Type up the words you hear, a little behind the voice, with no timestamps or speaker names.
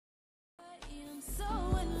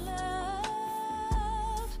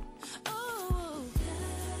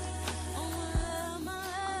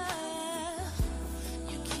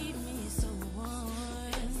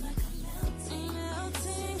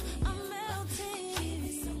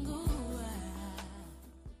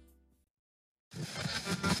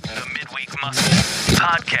Muscle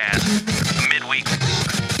Podcast. The Midweek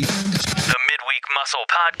Muscle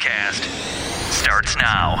Podcast starts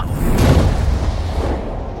now.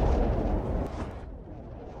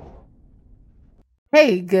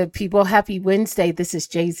 Hey, good people. Happy Wednesday. This is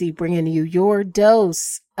Jay-Z bringing you your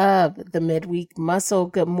dose of the Midweek Muscle.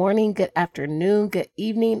 Good morning, good afternoon, good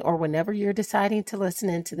evening, or whenever you're deciding to listen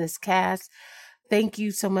into this cast. Thank you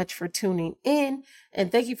so much for tuning in,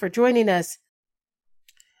 and thank you for joining us.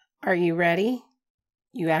 Are you ready?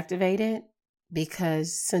 You activated?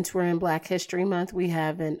 Because since we're in Black History Month, we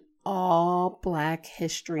have an all Black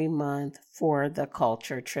History Month for the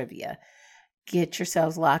culture trivia. Get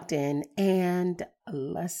yourselves locked in and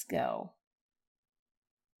let's go.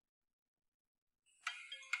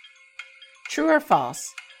 True or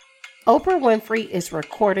false? Oprah Winfrey is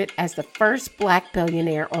recorded as the first Black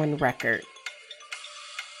billionaire on record.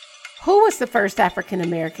 Who was the first African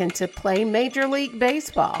American to play Major League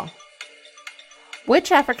Baseball?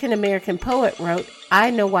 Which African American poet wrote, "I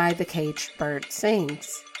Know Why the Caged Bird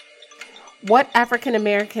Sings"? What African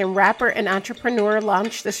American rapper and entrepreneur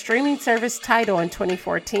launched the streaming service Tidal in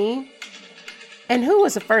 2014? And who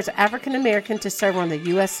was the first African American to serve on the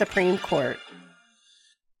U.S. Supreme Court?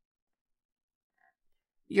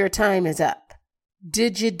 Your time is up.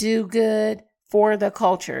 Did you do good? For the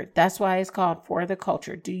culture. That's why it's called For the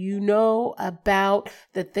Culture. Do you know about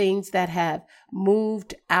the things that have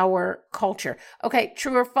moved our culture? Okay,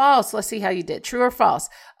 true or false? Let's see how you did. True or false?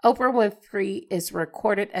 Oprah Winfrey is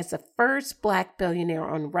recorded as the first Black billionaire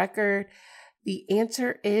on record. The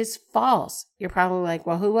answer is false. You're probably like,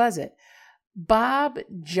 well, who was it? Bob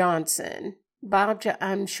Johnson.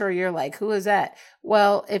 I'm sure you're like, who is that?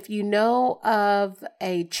 Well, if you know of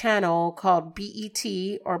a channel called BET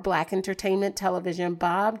or Black Entertainment Television,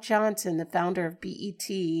 Bob Johnson, the founder of BET,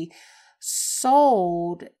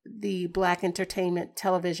 sold the Black Entertainment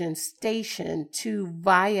Television station to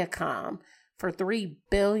Viacom for $3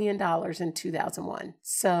 billion in 2001.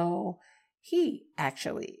 So he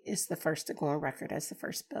actually is the first to go on record as the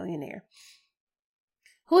first billionaire.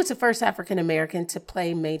 Who was the first African American to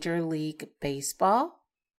play Major League Baseball?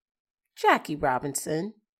 Jackie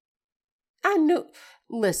Robinson.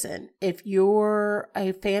 Listen, if you're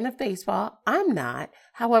a fan of baseball, I'm not.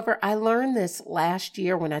 However, I learned this last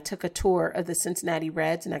year when I took a tour of the Cincinnati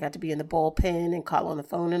Reds and I got to be in the bullpen and call on the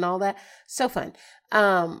phone and all that. So fun.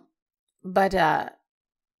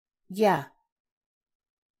 Yeah.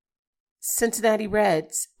 Cincinnati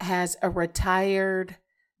Reds has a retired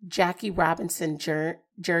Jackie Robinson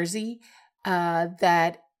jersey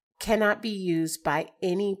that cannot be used by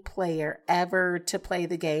any player ever to play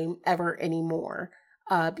the game ever anymore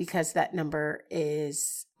because that number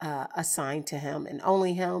is assigned to him and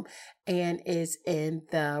only him and is in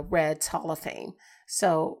the Reds Hall of Fame.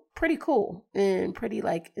 So pretty cool and pretty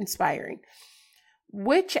inspiring.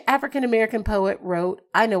 Which African American poet wrote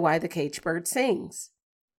 "I Know Why the Caged Bird Sings"?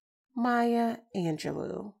 Maya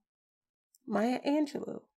Angelou. Maya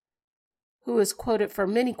Angelou, who is quoted for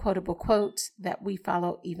many quotable quotes that we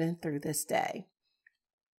follow even through this day.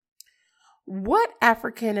 What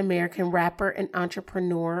African American rapper and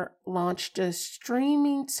entrepreneur launched a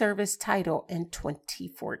streaming service Tidal in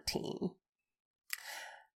 2014?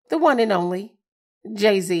 The one and only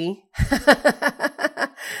Jay-Z.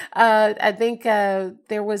 I think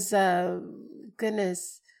there was,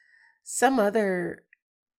 some other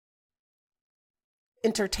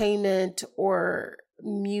entertainment or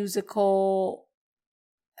musical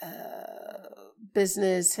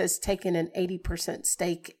business has taken an 80%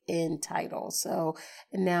 stake in Tidal, so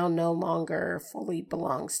it now no longer fully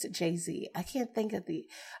belongs to Jay-Z. I can't think of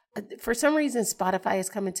for some reason Spotify is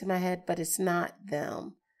coming to my head, but it's not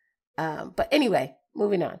them. But anyway,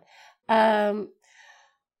 moving on.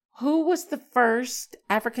 Who was the first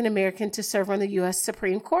African American to serve on the U.S.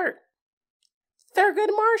 Supreme Court? Thurgood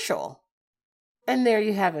Marshall. And there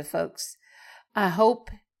you have it, folks. I hope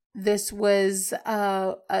this was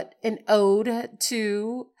an ode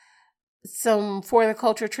to some For the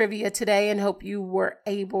Culture trivia today and hope you were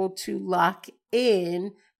able to lock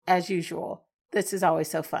in as usual. This is always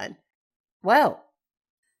so fun. Well,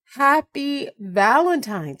 happy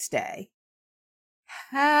Valentine's Day.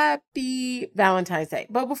 Happy Valentine's Day.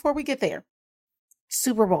 But before we get there,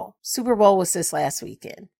 Super Bowl. Super Bowl was this last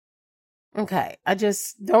weekend. Okay, I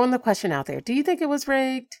just throwing the question out there. Do you think it was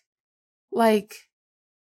rigged?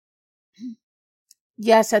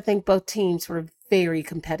 Yes, I think both teams were very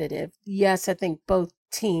competitive. Yes, I think both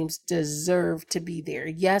teams deserve to be there.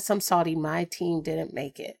 Yes, I'm salty my team didn't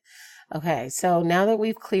make it. Okay, so now that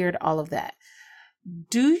we've cleared all of that,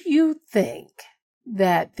 do you think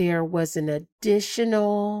that there was an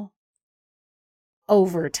additional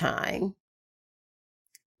overtime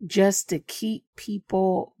just to keep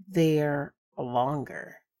people there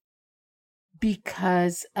longer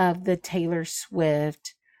because of the Taylor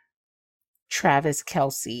Swift, Travis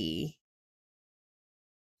Kelce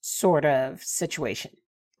sort of situation?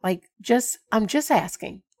 Like, I'm just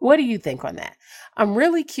asking, what do you think on that? I'm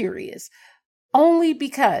really curious, only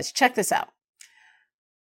because, check this out.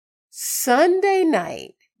 Sunday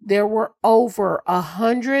night, there were over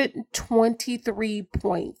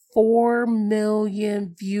 123.4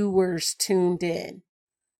 million viewers tuned in.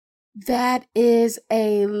 That is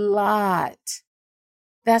a lot.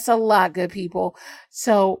 That's a lot, good people.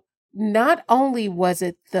 So not only was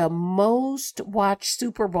it the most watched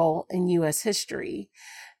Super Bowl in U.S. history,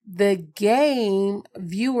 the game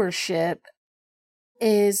viewership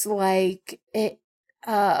is like it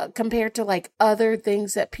compared to like other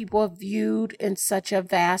things that people have viewed in such a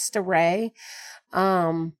vast array.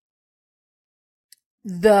 The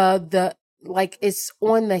like it's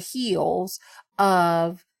on the heels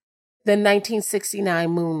of the 1969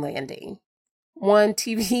 moon landing. One,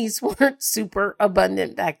 TVs weren't super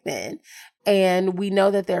abundant back then. And we know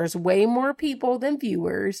that there's way more people than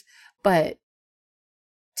viewers, but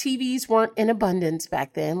TVs weren't in abundance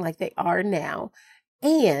back then like they are now.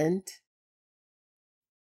 And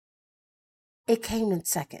it came in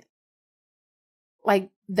second. Like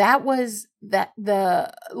that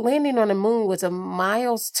the landing on the moon was a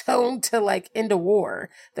milestone to like end a war,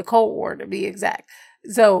 the Cold War to be exact.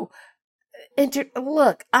 So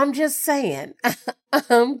look, I'm just saying,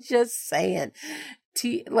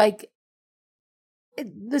 like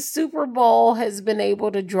the Super Bowl has been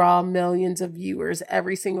able to draw millions of viewers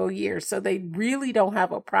every single year. So they really don't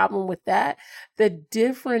have a problem with that. The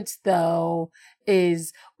difference though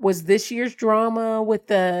was this year's drama with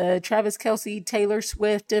the Travis Kelce, Taylor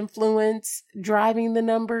Swift influence driving the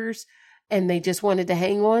numbers and they just wanted to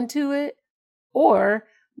hang on to it? Or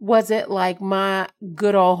was it like my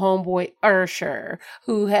good old homeboy Usher,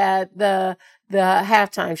 who had the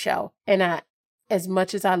halftime show? And as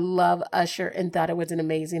much as I love Usher and thought it was an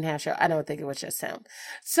amazing half show, I don't think it was just him.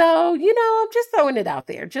 So, I'm just throwing it out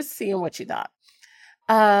there, just seeing what you thought.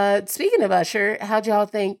 Speaking of Usher, what'd y'all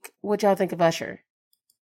think of Usher?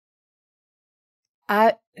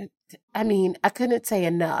 I mean, I couldn't say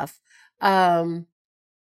enough.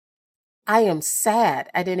 I am sad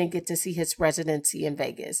I didn't get to see his residency in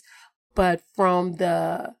Vegas, but from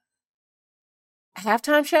the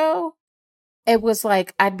halftime show, it was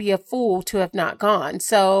like I'd be a fool to have not gone.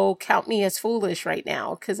 So count me as foolish right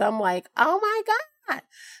now because I'm like, oh my God.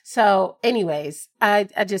 So anyways, I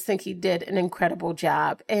just think he did an incredible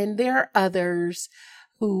job. And there are others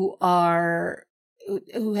who had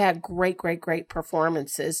great, great, great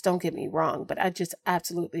performances. Don't get me wrong, but I just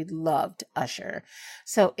absolutely loved Usher.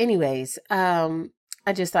 So anyways, I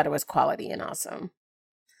just thought it was quality and awesome.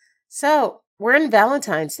 So we're in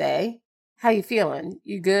Valentine's Day. How you feeling?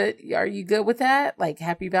 You good? Are you good with that? Like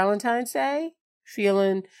happy Valentine's Day?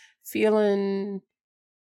 Feeling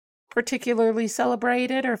particularly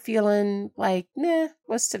celebrated or feeling like, nah,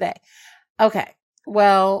 what's today? Okay.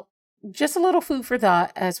 Well, just a little food for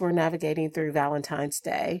thought as we're navigating through Valentine's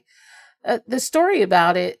Day. The story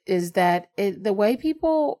about it is that the way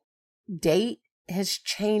people date has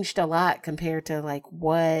changed a lot compared to like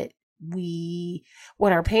what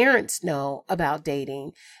our parents know about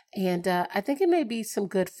dating. And I think it may be some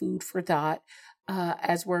good food for thought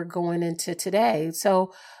as we're going into today.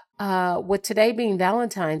 So with today being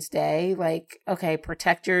Valentine's Day, like, okay,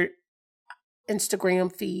 protect your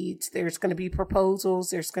Instagram feeds. There's going to be proposals.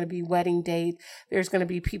 There's going to be wedding date. There's going to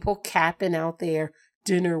be people capping out there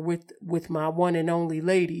dinner with my one and only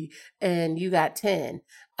lady, and you got 10.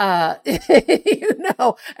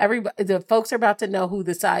 Everybody, the folks are about to know who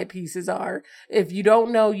the side pieces are. If you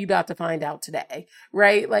don't know, you about to find out today,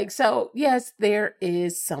 right? Like, so yes, there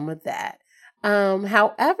is some of that.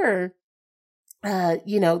 However,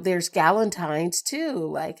 there's Galentine's too,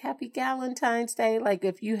 like happy Galentine's Day. Like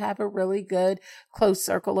if you have a really good close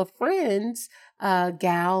circle of friends,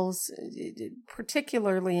 gals,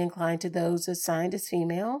 particularly inclined to those assigned as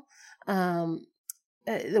female, hence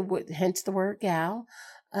the word gal.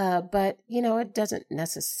 But it doesn't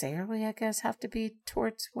necessarily, I guess, have to be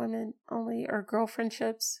towards women only or girl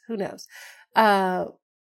friendships. Who knows? But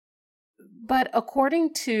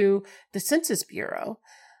according to the Census Bureau,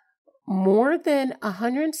 More than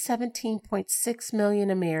 117.6 million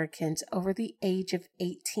Americans over the age of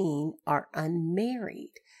 18 are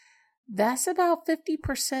unmarried. That's about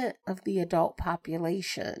 50% of the adult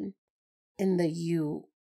population in the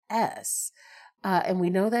U.S. And we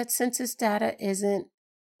know that census data isn't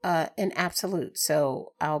an absolute,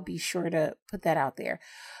 so I'll be sure to put that out there.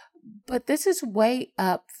 But this is way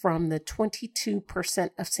up from the 22%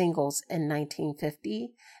 of singles in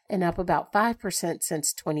 1950 and up about 5%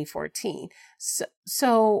 since 2014.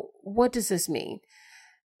 So what does this mean?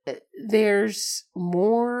 There's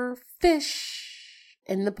more fish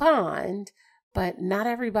in the pond, but not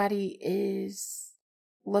everybody is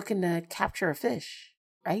looking to capture a fish,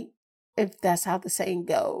 right? If that's how the saying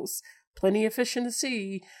goes. Plenty of fish in the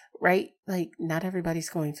sea, right? Like, not everybody's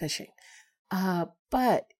going fishing.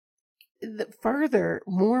 But further,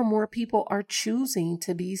 more and more people are choosing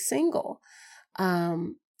to be single.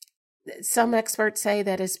 Some experts say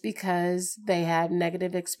that it's because they have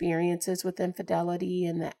negative experiences with infidelity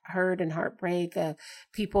and that hurt and heartbreak of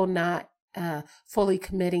people not fully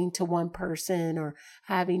committing to one person or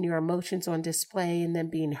having your emotions on display and then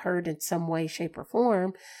being hurt in some way, shape, or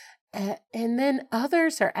form. And then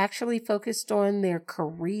others are actually focused on their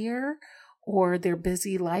career or their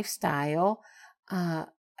busy lifestyle.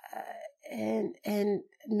 And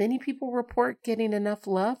many people report getting enough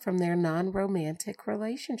love from their non-romantic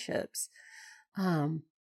relationships. And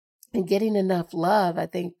getting enough love, I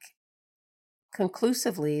think,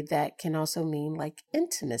 conclusively, that can also mean like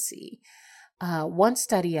intimacy. One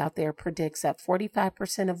study out there predicts that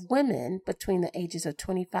 45% of women between the ages of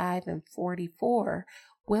 25 and 44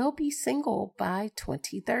 will be single by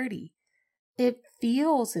 2030. It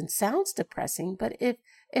feels and sounds depressing, but if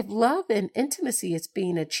love and intimacy is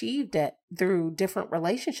being achieved through different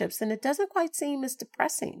relationships, then it doesn't quite seem as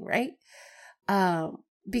depressing, right?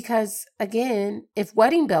 Because again, if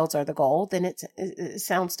wedding bells are the goal, then it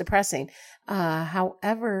sounds depressing.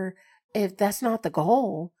 However, if that's not the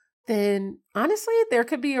goal, then honestly, there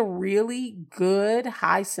could be a really good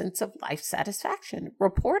high sense of life satisfaction,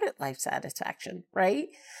 reported life satisfaction, right?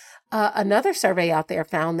 Another survey out there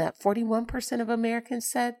found that 41% of Americans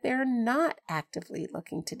said they're not actively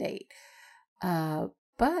looking to date.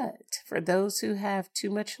 But for those who have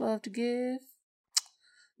too much love to give,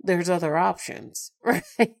 there's other options,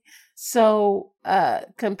 right? So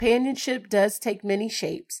companionship does take many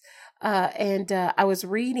shapes. And I was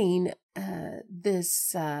reading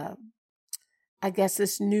this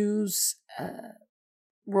news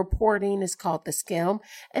reporting is called The Skim,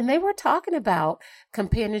 and they were talking about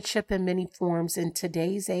companionship in many forms in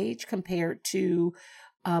today's age compared to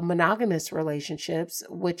monogamous relationships,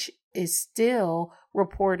 which is still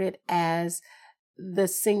reported as the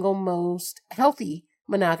single most healthy.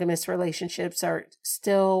 Monogamous relationships are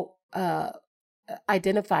still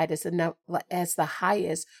identified as the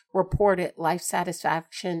highest reported life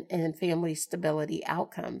satisfaction and family stability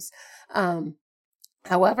outcomes.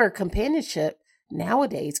 However, companionship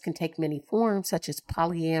nowadays can take many forms, such as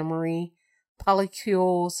polyamory,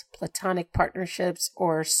 polycules, platonic partnerships,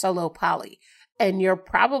 or solo poly. And you're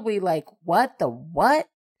probably like, what the what?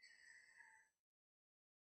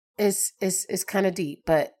 Is kind of deep,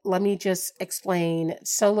 but let me just explain.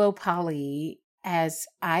 Solo poly, as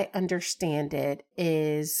I understand it,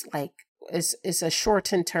 is a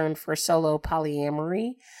shortened term for solo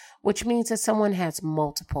polyamory, which means that someone has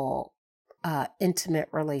multiple intimate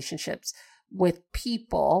relationships with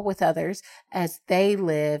others, as they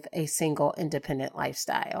live a single independent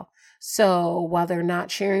lifestyle. So while they're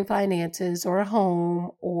not sharing finances or a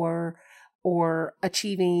home or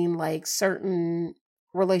achieving like certain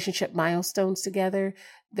relationship milestones together,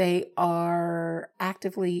 they are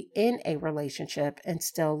actively in a relationship and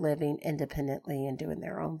still living independently and doing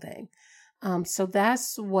their own thing. So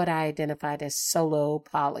that's what I identified as solo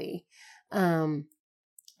poly.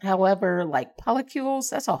 However, like polycules,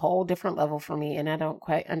 that's a whole different level for me, and I don't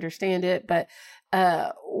quite understand it. But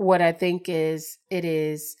what I think is, it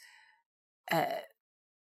is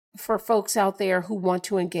for folks out there who want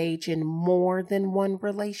to engage in more than one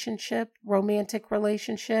romantic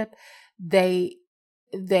relationship, they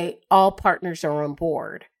all partners are on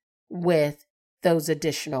board with those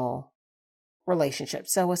additional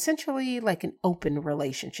relationships. So essentially like an open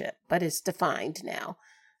relationship, but it's defined now.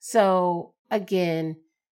 So again,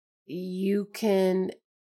 you can,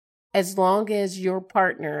 as long as your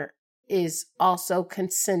partner is also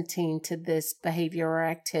consenting to this behavior or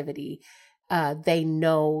activity, they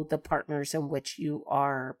know the partners in which you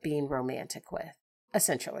are being romantic with.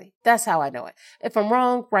 essentially. That's how I know it. If I'm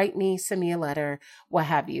wrong, write me, send me a letter, what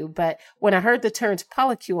have you. But when I heard the terms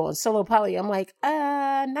polycule and solo poly, I'm like,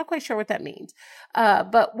 not quite sure what that means.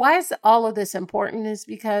 But why is all of this important is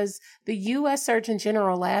because the U.S. Surgeon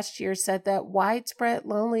General last year said that widespread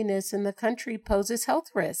loneliness in the country poses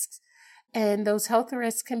health risks. And those health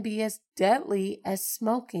risks can be as deadly as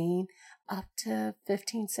smoking up to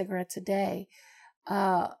 15 cigarettes a day.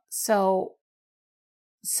 So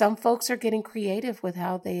some folks are getting creative with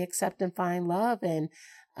how they accept and find love. And,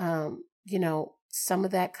 some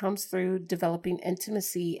of that comes through developing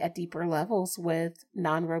intimacy at deeper levels with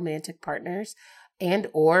non-romantic partners and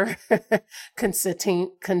or consenting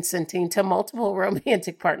to multiple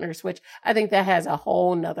romantic partners, which I think that has a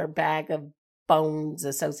whole nother bag of bones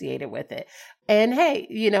associated with it. And hey,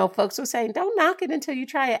 folks were saying, don't knock it until you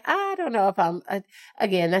try it. I don't know if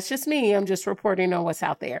again, that's just me. I'm just reporting on what's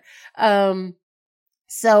out there.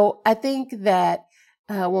 So I think that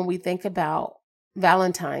when we think about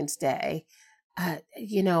Valentine's Day,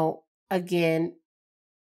 again,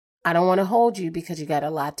 I don't want to hold you because you got a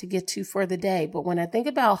lot to get to for the day. But when I think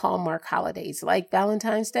about Hallmark holidays like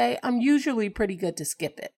Valentine's Day, I'm usually pretty good to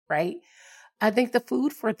skip it, right? I think the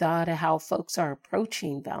food for thought of how folks are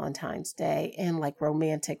approaching Valentine's Day and like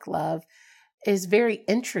romantic love is very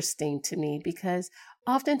interesting to me because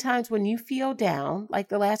oftentimes when you feel down, like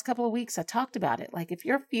the last couple of weeks, I talked about it. Like if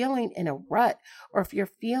you're feeling in a rut or if you're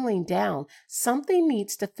feeling down, something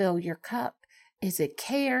needs to fill your cup. Is it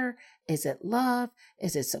care? Is it love?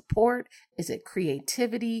 Is it support? Is it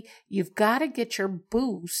creativity? You've got to get your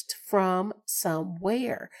boost from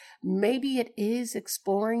somewhere. Maybe it is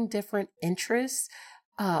exploring different interests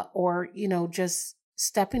or, just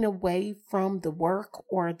stepping away from the work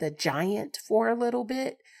or the giant for a little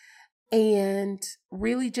bit and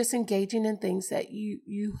really just engaging in things that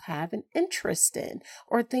you have an interest in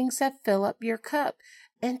or things that fill up your cup.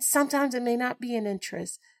 And sometimes it may not be an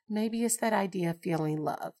interest. Maybe it's that idea of feeling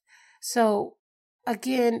love. So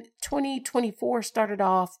again, 2024 started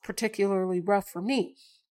off particularly rough for me.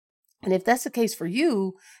 And if that's the case for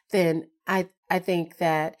you, then I think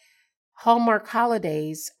that Hallmark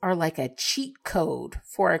holidays are like a cheat code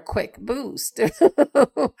for a quick boost.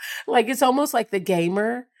 Like it's almost like the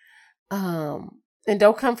gamer. And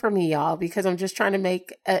don't come for me, y'all, because I'm just trying to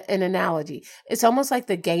make an analogy. It's almost like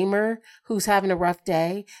the gamer who's having a rough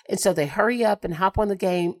day. And so they hurry up and hop on the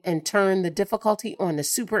game and turn the difficulty on to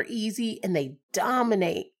super easy and they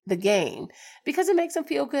dominate the game because it makes them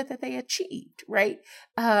feel good that they achieved, right?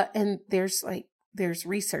 And there's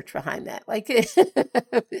research behind that. Like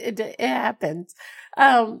it happens.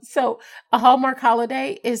 So a Hallmark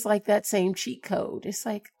holiday is like that same cheat code. It's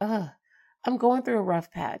like, I'm going through a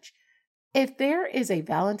rough patch. If there is a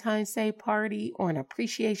Valentine's Day party or an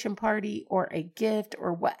appreciation party or a gift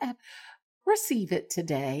or whatever, receive it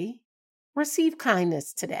today. Receive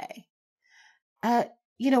kindness today.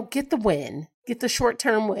 Get the win. Get the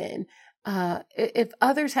short-term win. If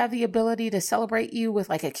others have the ability to celebrate you with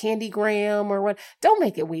like a candygram or what, don't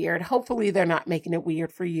make it weird. Hopefully they're not making it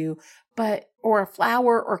weird for you, or a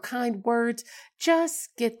flower or kind words.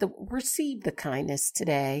 Just receive the kindness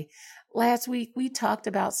today. Last week, we talked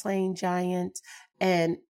about slaying giants,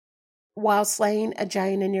 and while slaying a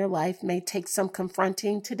giant in your life may take some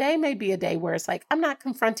confronting, today may be a day where it's like, I'm not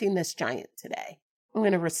confronting this giant today. I'm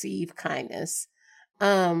going to receive kindness.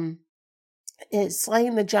 Slaying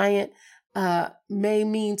the giant may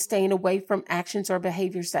mean staying away from actions or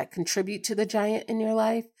behaviors that contribute to the giant in your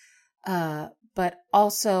life, but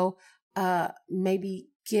also maybe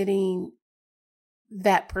getting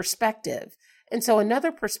that perspective. And so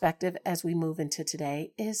another perspective as we move into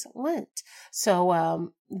today is Lent.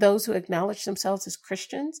 So those who acknowledge themselves as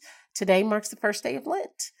Christians, today marks the first day of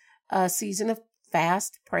Lent, a season of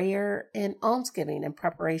fast, prayer, and almsgiving in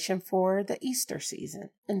preparation for the Easter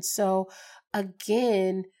season. And so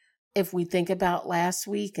again, if we think about last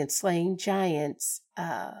week and slaying giants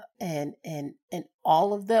and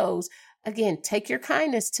all of those, again, take your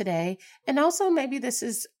kindness today. And also maybe this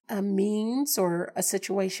is a means or a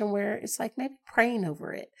situation where it's like maybe praying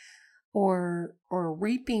over it or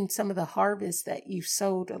reaping some of the harvest that you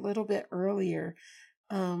sowed a little bit earlier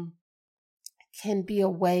can be a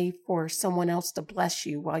way for someone else to bless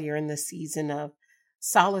you while you're in the season of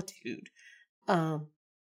solitude.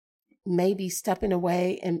 Maybe stepping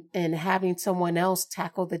away and having someone else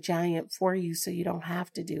tackle the giant for you so you don't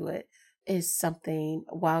have to do it is something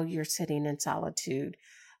while you're sitting in solitude.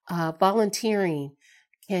 Volunteering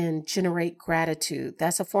can generate gratitude.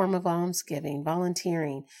 That's a form of almsgiving,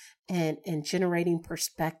 volunteering and generating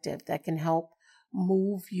perspective that can help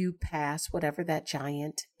move you past whatever that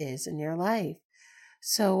giant is in your life.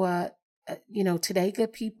 So today,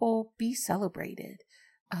 good people, be celebrated.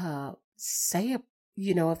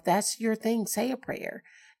 If that's your thing, say a prayer.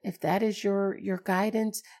 If that is your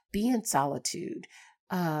guidance, be in solitude,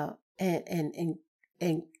 and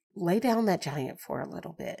lay down that giant for a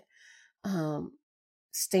little bit.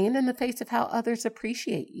 Stand in the face of how others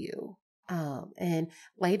appreciate you. And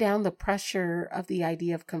lay down the pressure of the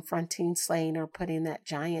idea of confronting, slaying, or putting that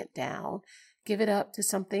giant down. Give it up to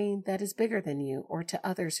something that is bigger than you, or to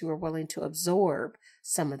others who are willing to absorb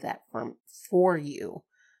some of that from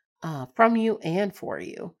you and for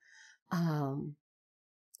you.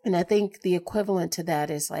 And I think the equivalent to that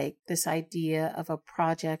is like this idea of a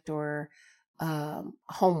project or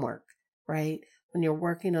homework, right? When you're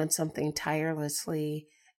working on something tirelessly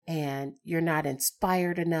and you're not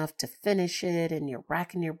inspired enough to finish it, and you're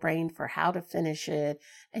racking your brain for how to finish it,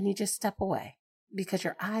 and you just step away because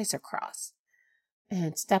your eyes are crossed.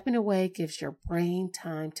 And stepping away gives your brain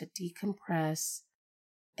time to decompress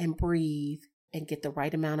and breathe and get the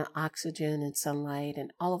right amount of oxygen and sunlight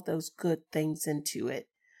and all of those good things into it.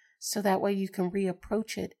 So that way you can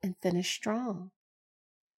reapproach it and finish strong.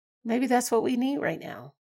 Maybe that's what we need right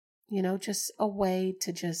now. Just a way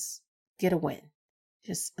to just get a win.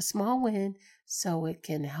 Just a small win so it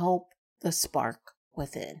can help the spark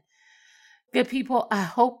within. Good people, I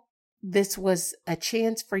hope this was a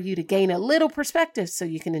chance for you to gain a little perspective so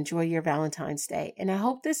you can enjoy your Valentine's Day. And I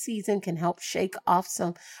hope this season can help shake off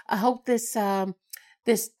I hope this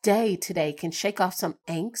day today can shake off some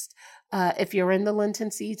angst. If you're in the Lenten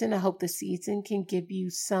season, I hope the season can give you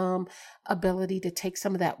some ability to take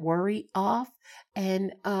some of that worry off.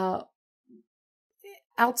 And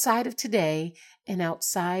outside of today and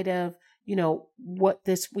outside of, what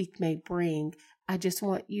this week may bring, I just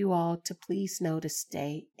want you all to please know to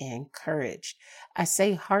stay encouraged. I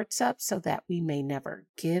say hearts up so that we may never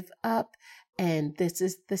give up. And this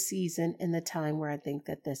is the season and the time where I think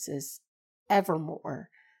that this is ever more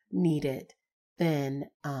needed than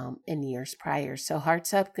in years prior. So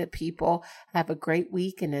hearts up, good people. Have a great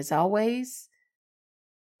week. And as always,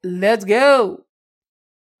 let's go.